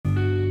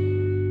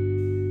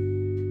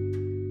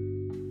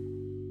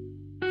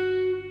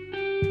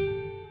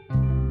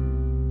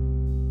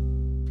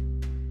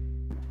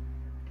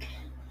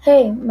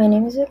Hey, my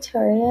name is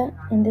Victoria,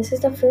 and this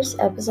is the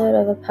first episode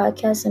of a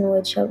podcast in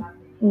which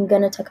I'm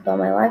going to talk about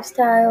my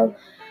lifestyle,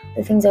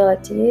 the things I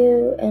like to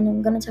do, and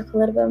I'm going to talk a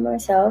little bit about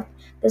myself.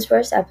 This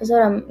first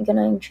episode, I'm going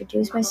to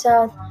introduce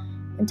myself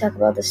and talk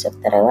about the stuff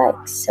that I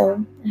like.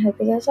 So, I hope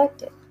you guys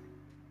liked it.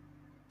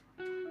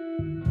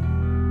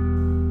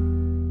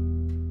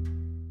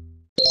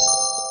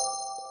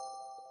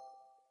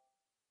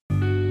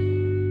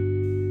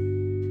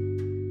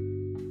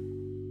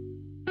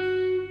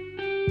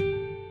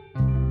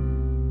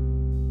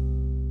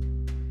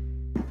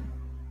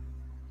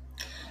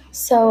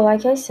 So,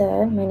 like I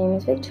said, my name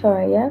is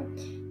Victoria,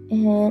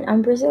 and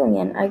I'm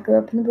Brazilian. I grew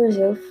up in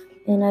Brazil,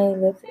 and I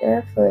lived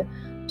there for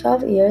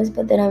 12 years,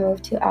 but then I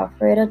moved to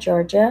Alpharetta,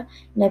 Georgia,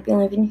 and I've been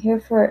living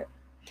here for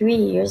 3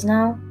 years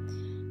now.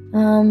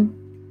 Um,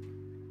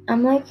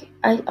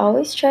 I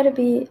always try to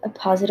be a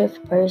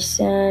positive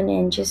person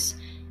and just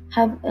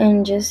have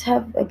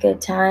a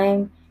good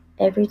time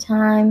every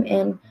time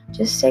and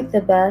just take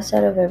the best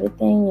out of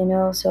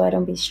everything, so I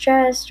don't be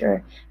stressed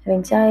or have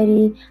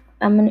anxiety.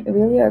 I'm a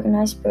really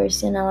organized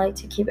person. I like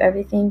to keep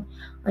everything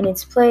on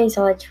its place.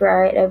 I like to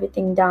write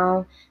everything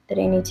down that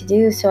I need to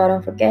do so I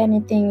don't forget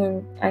anything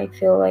and I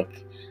feel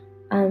like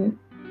I'm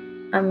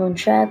I'm on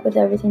track with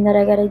everything that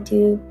I gotta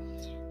do.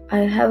 I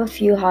have a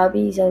few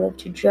hobbies. I love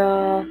to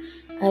draw.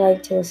 I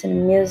like to listen to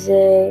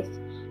music.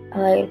 I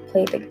like to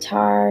play the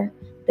guitar,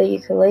 the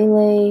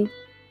ukulele.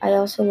 I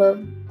also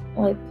love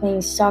like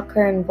playing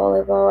soccer and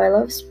volleyball. I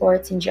love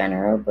sports in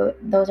general, but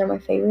those are my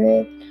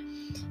favorite.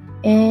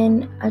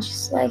 And I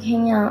just like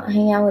hang out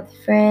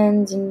with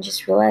friends and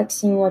just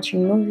relaxing,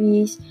 watching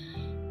movies.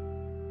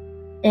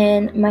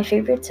 And my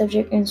favorite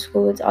subject in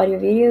school is audio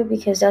video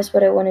because that's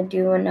what I want to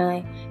do when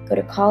I go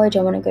to college.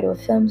 I want to go to a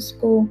film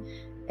school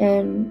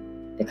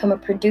and become a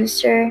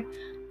producer.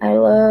 I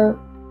love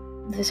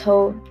this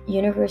whole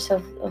universe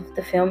of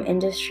the film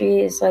industry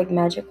is like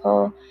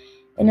magical,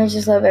 and I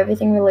just love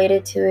everything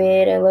related to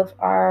it. I love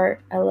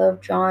art, I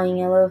love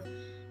drawing, I love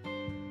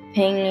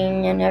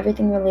painting and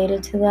everything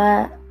related to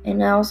that.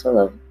 And I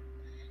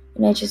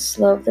just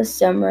love the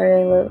summer.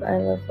 I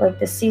love like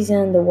the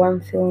season, the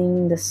warm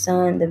feeling, the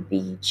sun, the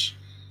beach,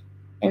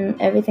 and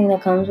everything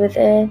that comes with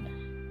it.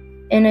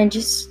 And I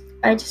just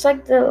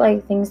like the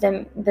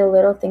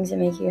little things that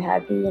make you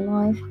happy in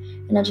life.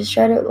 And I just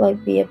try to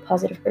like be a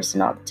positive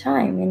person all the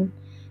time. And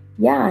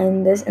yeah,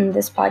 in this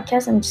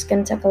podcast I'm just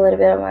gonna talk a little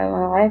bit about my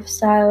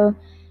lifestyle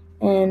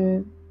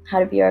and how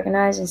to be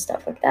organized and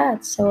stuff like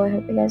that. So I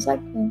hope you guys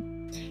like it.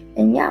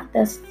 And yeah,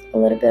 that's a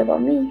little bit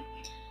about me.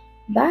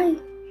 Bye.